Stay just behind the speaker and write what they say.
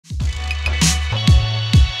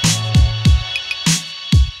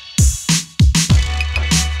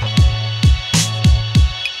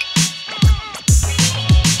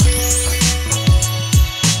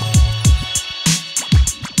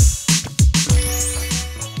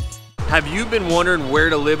Have you been wondering where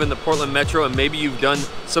to live in the Portland Metro, and maybe you've done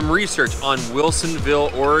some research on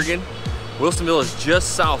Wilsonville, Oregon? Wilsonville is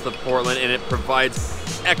just south of Portland and it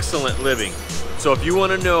provides excellent living. So if you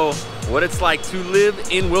want to know what it's like to live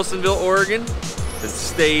in Wilsonville, Oregon, then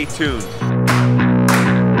stay tuned.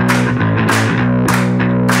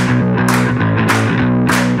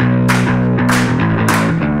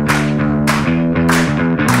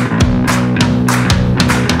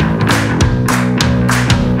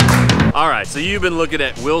 All right, so you've been looking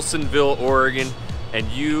at Wilsonville, Oregon, and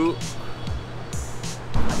you...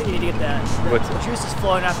 I think you need to get the juices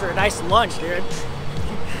flowing after a nice lunch, dude.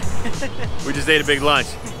 We just ate a big lunch.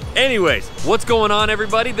 Anyways, what's going on,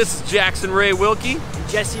 everybody? This is Jackson Ray Wilkey. And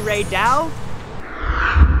Jesse Ray Dow.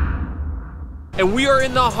 And we are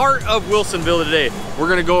in the heart of Wilsonville today. We're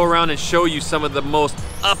gonna go around and show you some of the most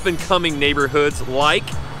up-and-coming neighborhoods like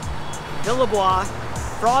Villebois,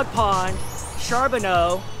 Frog Pond,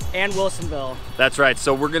 Charbonneau, and Wilsonville. That's right,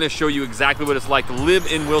 so we're gonna show you exactly what it's like to live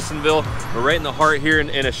in Wilsonville. We're right in the heart here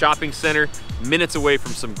in a shopping center, minutes away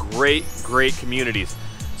from some great communities.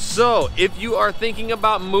 So if you are thinking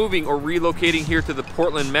about moving or relocating here to the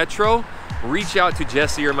Portland Metro, reach out to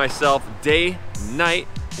Jesse or myself day, night,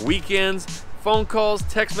 weekends, phone calls,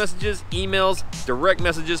 text messages, emails, direct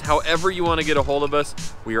messages, however you want to get a hold of us.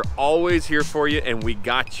 We are always here for you and we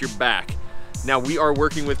got your back. Now, we are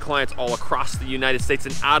working with clients all across the United States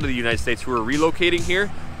and out of the United States who are relocating here,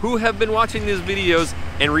 who have been watching these videos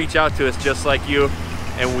and reach out to us just like you,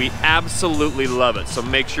 and we absolutely love it. So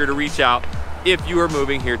make sure to reach out if you are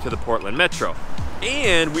moving here to the Portland Metro.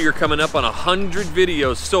 And we are coming up on 100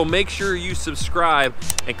 videos, so make sure you subscribe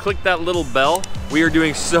and click that little bell. We are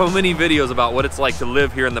doing so many videos about what it's like to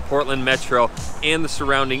live here in the Portland Metro and the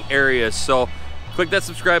surrounding areas. So click that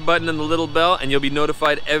subscribe button and the little bell and you'll be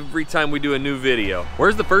notified every time we do a new video.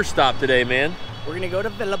 Where's the first stop today, man? We're gonna go to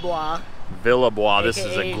Villebois. Villebois, this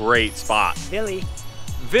is a great spot. Villy.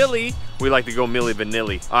 Villy, we like to go Milli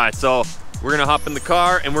Vanilli. All right, so we're gonna hop in the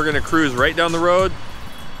car and we're gonna cruise right down the road.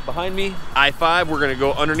 Behind me, I-5, we're gonna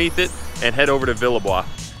go underneath it and head over to Villebois.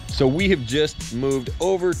 So we have just moved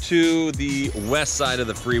over to the west side of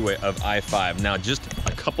the freeway of I-5. Now just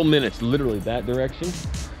a couple minutes, literally that direction,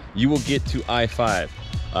 you will get to I-5.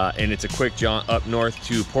 And it's a quick jaunt up north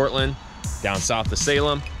to Portland, down south to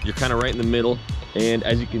Salem. You're kind of right in the middle. And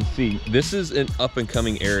as you can see, this is an up and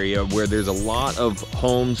coming area where there's a lot of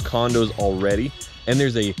homes, condos already. And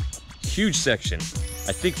there's a huge section,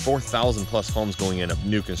 I think 4,000 plus homes going in of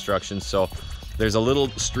new construction. So there's a little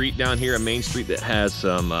street down here, a main street that has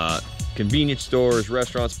some convenience stores,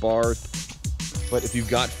 restaurants, bars. But if you've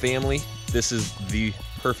got family, this is the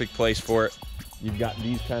perfect place for it. You've got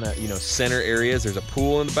these kind of, center areas. There's a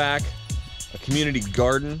pool in the back, a community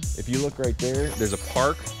garden. If you look right there, there's a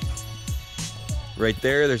park. Right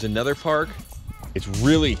there, there's another park. It's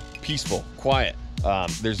really peaceful, quiet.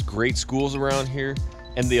 There's great schools around here,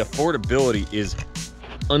 and the affordability is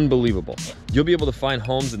unbelievable. You'll be able to find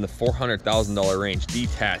homes in the $400,000 range,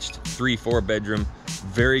 detached, 3-4 bedroom,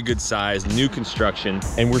 very good size, new construction.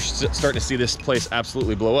 And we're starting to see this place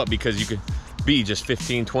absolutely blow up because you could be just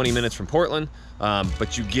 15-20 minutes from Portland,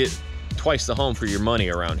 but you get twice the home for your money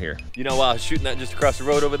around here. You know, while I was shooting that just across the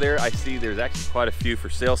road over there, I see there's actually quite a few for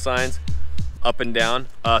sale signs up and down.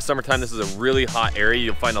 Summertime, this is a really hot area.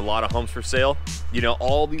 You'll find a lot of homes for sale.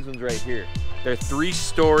 All these ones right here, they're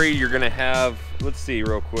 3-story. You're gonna have, let's see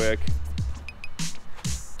real quick,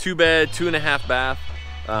 2-bed, 2.5 bath.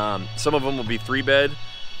 Some of them will be 3-bed,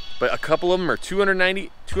 but a couple of them are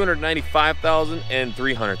 295,000 and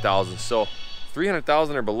 300,000. So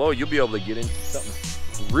 300,000 or below, you'll be able to get into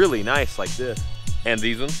something really nice like this. And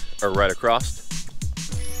these ones are right across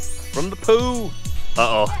from the pool.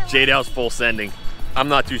 Uh-oh, J-Dow's full sending. I'm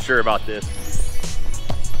not too sure about this.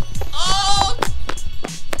 Oh!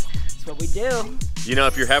 That's what we do.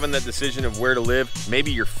 If you're having that decision of where to live, maybe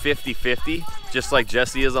you're 50-50, just like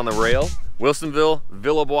Jesse is on the rail. Wilsonville,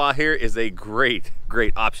 Villebois here is a great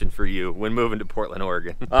option for you when moving to Portland,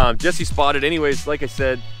 Oregon. Jesse spotted, anyways, like I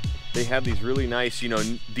said, they have these really nice,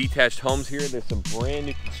 detached homes here. There's some brand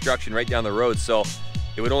new construction right down the road. So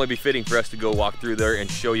it would only be fitting for us to go walk through there and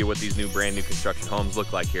show you what these new brand new construction homes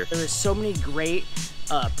look like here. There is so many great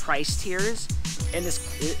price tiers, and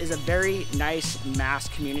this is a very nice mass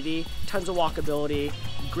community. Tons of walkability,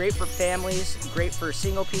 great for families, great for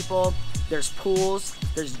single people. There's pools,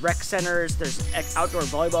 there's rec centers, there's outdoor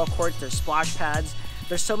volleyball courts, there's splash pads.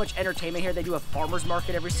 There's so much entertainment here. They do a farmer's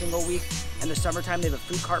market every single week. In the summertime, they have a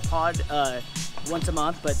food cart pod once a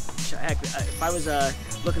month. But heck, if I was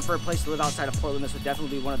looking for a place to live outside of Portland, this would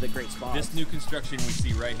definitely be one of the great spots. This new construction we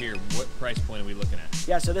see right here, what price point are we looking at?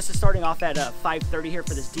 Yeah, so this is starting off at $530 here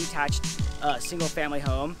for this detached single family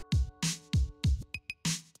home.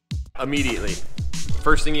 Immediately,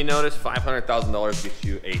 first thing you notice, $500,000 gets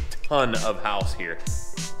you a ton of house here.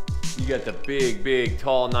 You got the big,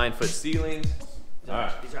 tall 9-foot ceilings. These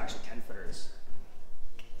are actually 10-footers.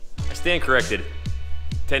 I stand corrected,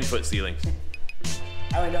 10-foot ceilings.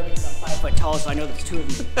 I only know because I'm 5 foot tall, so I know there's 2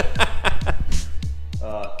 of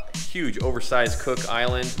them. Huge oversized cook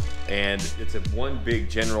island, and it's one big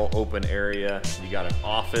general open area. You got an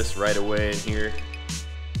office right away in here.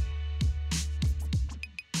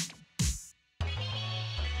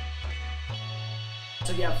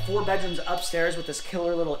 So you have 4 bedrooms upstairs with this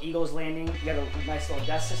killer little Eagles landing. You got a nice little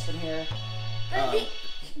desk system here. But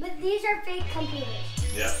these are fake computers.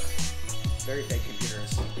 Yeah. Very fake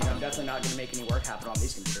computers. You know, I'm definitely not going to make any work happen on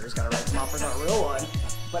these computers. Got to write some offers on a real one.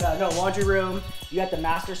 But no, laundry room. You got the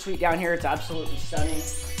master suite down here. It's absolutely stunning. You can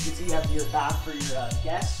see you have your bath for your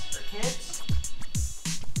guests or kids.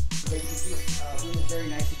 So you can see the room is very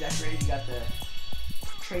nicely decorated. You got the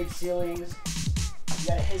trade ceilings. You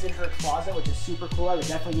got a his and her closet, which is super cool. I would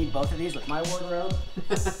definitely need both of these with my wardrobe.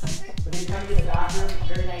 But then you come to the bathroom,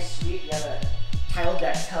 very nice suite. You have a tiled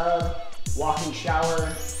deck tub, walk-in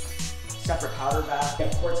shower, separate powder bath. You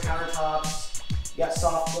have quartz countertops. You got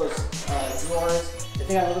soft close drawers. The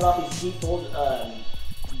thing I love about these deep fold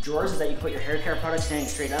drawers is that you can put your hair care product standing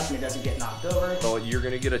straight up and it doesn't get knocked over. So you're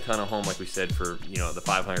gonna get a ton of home, like we said, for the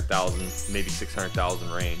 500,000, maybe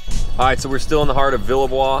 600,000 range. All right, so we're still in the heart of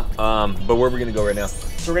Villebois, but where are we gonna go right now?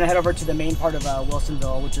 So we're gonna head over to the main part of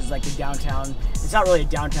Wilsonville, which is like the downtown. It's not really a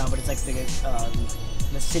downtown, but it's like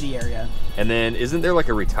the city area. And then isn't there like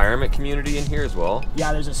a retirement community in here as well?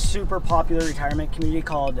 Yeah, there's a super popular retirement community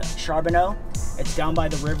called Charbonneau. It's down by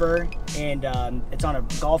the river, and it's on a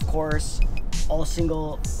golf course. All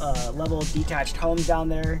single level detached homes down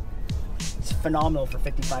there. It's phenomenal for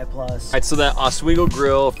 55 plus. All right, so that Oswego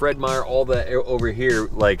Grill, Fred Meyer, all that over here,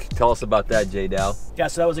 like, tell us about that, J. Dow. Yeah,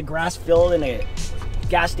 so that was a grass field in a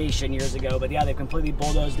gas station years ago, but yeah, they completely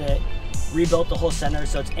bulldozed it, rebuilt the whole center,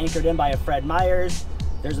 so it's anchored in by a Fred Meyer's.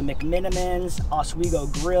 There's a McMinimans, Oswego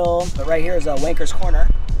Grill, but right here is a Wanker's Corner.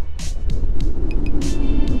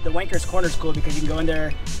 The Wanker's Corner is cool because you can go in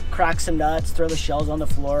there, crack some nuts, throw the shells on the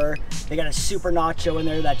floor. They got a super nacho in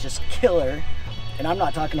there that's just killer. And I'm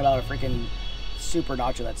not talking about a freaking super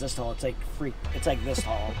nacho that's this tall. It's like it's like this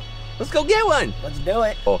tall. Let's go get one. Let's do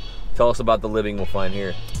it. Oh, tell us about the living we'll find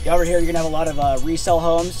here. Yeah, over here you're gonna have a lot of resale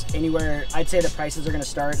homes. Anywhere, I'd say the prices are gonna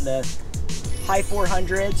start in the high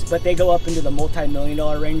 400s, but they go up into the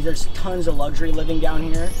multi-million-dollar range. There's tons of luxury living down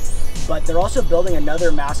here. But they're also building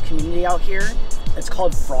another mass community out here. It's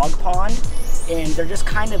called Frog Pond, and they're just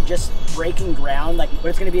kind of just breaking ground. Like, but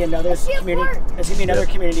it's going to be another community. It's going to be another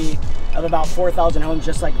community of about 4,000 homes,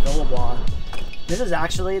 just like Villebois. This is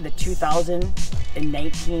actually the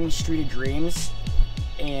 2019 Street of Dreams,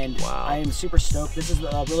 and wow. I am super stoked. This is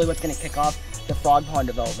really what's going to kick off the Frog Pond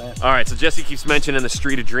development. All right, so Jesse keeps mentioning the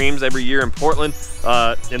Street of Dreams every year in Portland,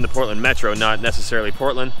 in the Portland Metro, not necessarily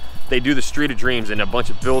Portland. They do the Street of Dreams, and a bunch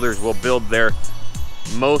of builders will build their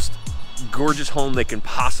most gorgeous home they can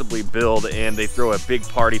possibly build, and they throw a big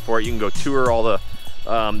party for it. You can go tour all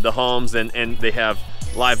the homes, and they have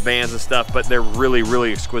live bands and stuff, but they're really,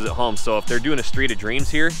 really exquisite homes. So if they're doing a Street of Dreams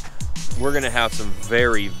here, we're gonna have some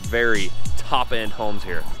very, very top-end homes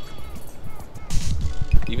here.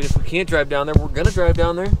 Even if we can't drive down there, we're gonna drive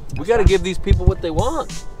down there. We gotta give these people what they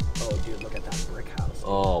want. Oh dude, look at that brick house.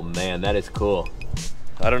 Oh man, that is cool.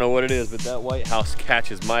 I don't know what it is, but that white house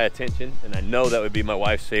catches my attention, and I know that would be my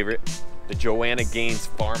wife's favorite. The Joanna Gaines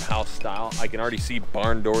farmhouse style. I can already see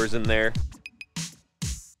barn doors in there.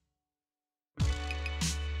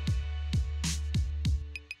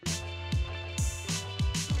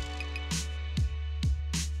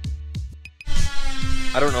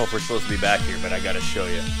 I don't know if we're supposed to be back here, but I gotta show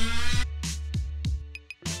you.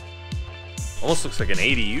 Almost looks like an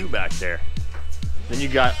ADU back there. Then you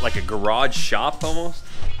got like a garage shop almost.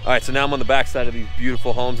 All right, so now I'm on the back side of these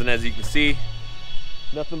beautiful homes, and as you can see,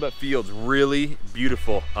 nothing but fields, really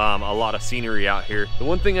beautiful. A lot of scenery out here. The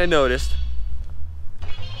one thing I noticed,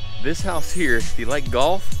 this house here, if you like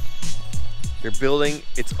golf, they're building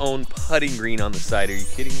its own putting green on the side. Are you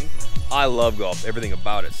kidding me? I love golf, everything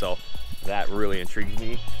about it, so that really intrigues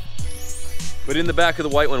me. But in the back of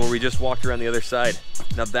the white one where we just walked around the other side,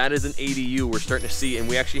 now that is an ADU we're starting to see, and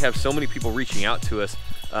we actually have so many people reaching out to us,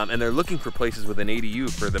 and they're looking for places with an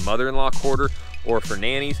ADU for the mother-in-law quarter or for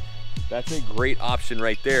nannies, that's a great option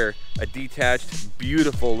right there. A detached,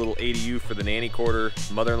 beautiful little ADU for the nanny quarter,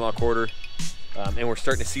 mother-in-law quarter. And we're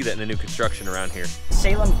starting to see that in the new construction around here.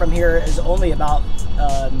 Salem from here is only about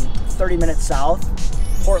 30 minutes south.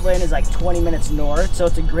 Portland is like 20 minutes north, so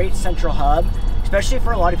it's a great central hub, especially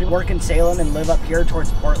for a lot of people who work in Salem and live up here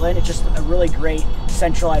towards Portland. It's just a really great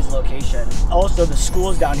centralized location. Also, the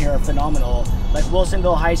schools down here are phenomenal. Like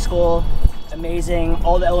Wilsonville High School, amazing.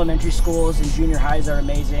 All the elementary schools and junior highs are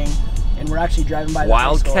amazing. And we're actually driving by the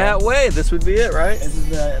Wildcat Way, this would be it, right? This is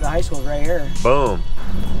the high school right here. Boom.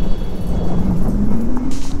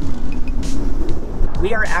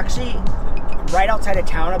 We are actually right outside of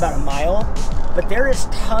town, about a mile, but there is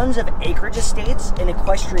tons of acreage estates and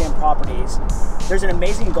equestrian properties. There's an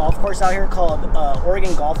amazing golf course out here called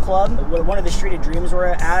Oregon Golf Club. One of the Street of Dreams we're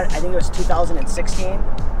at, I think it was 2016.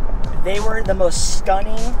 They were the most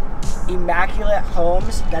stunning, immaculate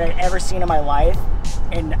homes that I'd ever seen in my life,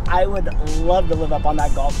 and I would love to live up on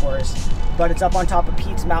that golf course. But it's up on top of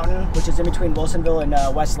Pete's Mountain, which is in between Wilsonville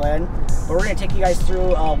and Westland. But we're gonna take you guys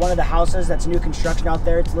through one of the houses that's new construction out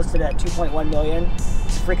there. It's listed at 2.1 million.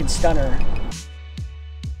 It's a freaking stunner.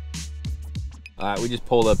 All right, we just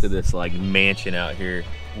pulled up to this like mansion out here.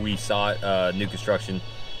 We saw it, new construction,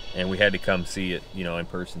 and we had to come see it, you know, in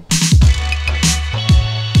person.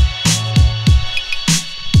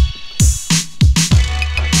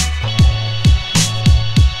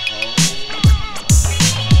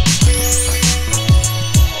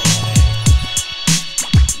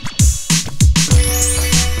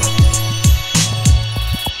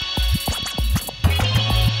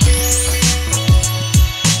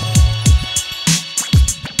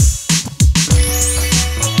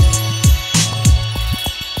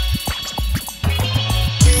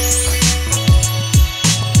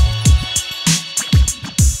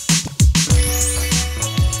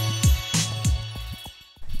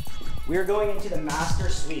 We're going into the master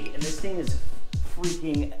suite, and this thing is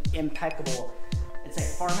freaking impeccable. It's like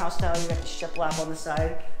farmhouse style. You got the shiplap on the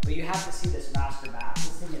side, but you have to see this master bath.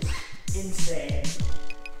 This thing is insane.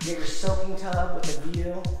 You get your soaking tub with a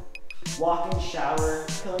view, walk-in shower,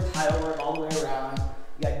 pillar tile work all the way around.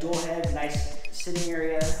 You got dual heads, nice sitting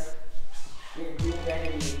area. You got dual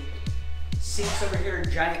vanity sinks over here,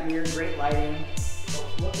 giant mirror, great lighting.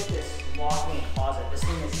 But look at this walk-in closet. This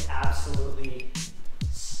thing is absolutely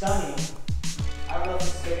stunning. I don't know if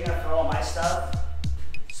it's big enough for all my stuff,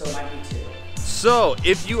 so it might be too. So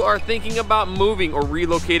if you are thinking about moving or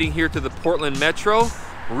relocating here to the Portland Metro,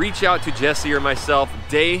 reach out to Jesse or myself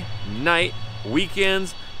day, night,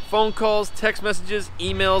 weekends, phone calls, text messages,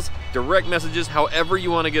 emails, direct messages, however you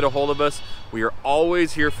want to get a hold of us. We are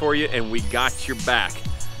always here for you, and we got your back.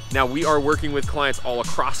 Now, we are working with clients all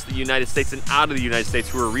across the United States and out of the United States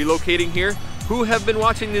who are relocating here, who have been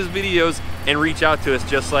watching these videos and reach out to us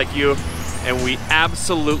just like you, and we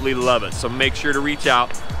absolutely love it. So make sure to reach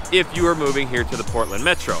out if you are moving here to the Portland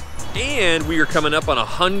Metro. And we are coming up on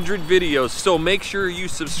 100 videos, so make sure you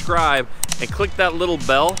subscribe and click that little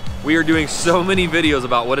bell. We are doing so many videos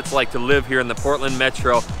about what it's like to live here in the Portland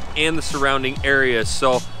Metro and the surrounding areas.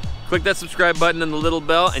 So click that subscribe button and the little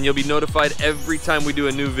bell, and you'll be notified every time we do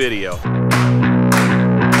a new video.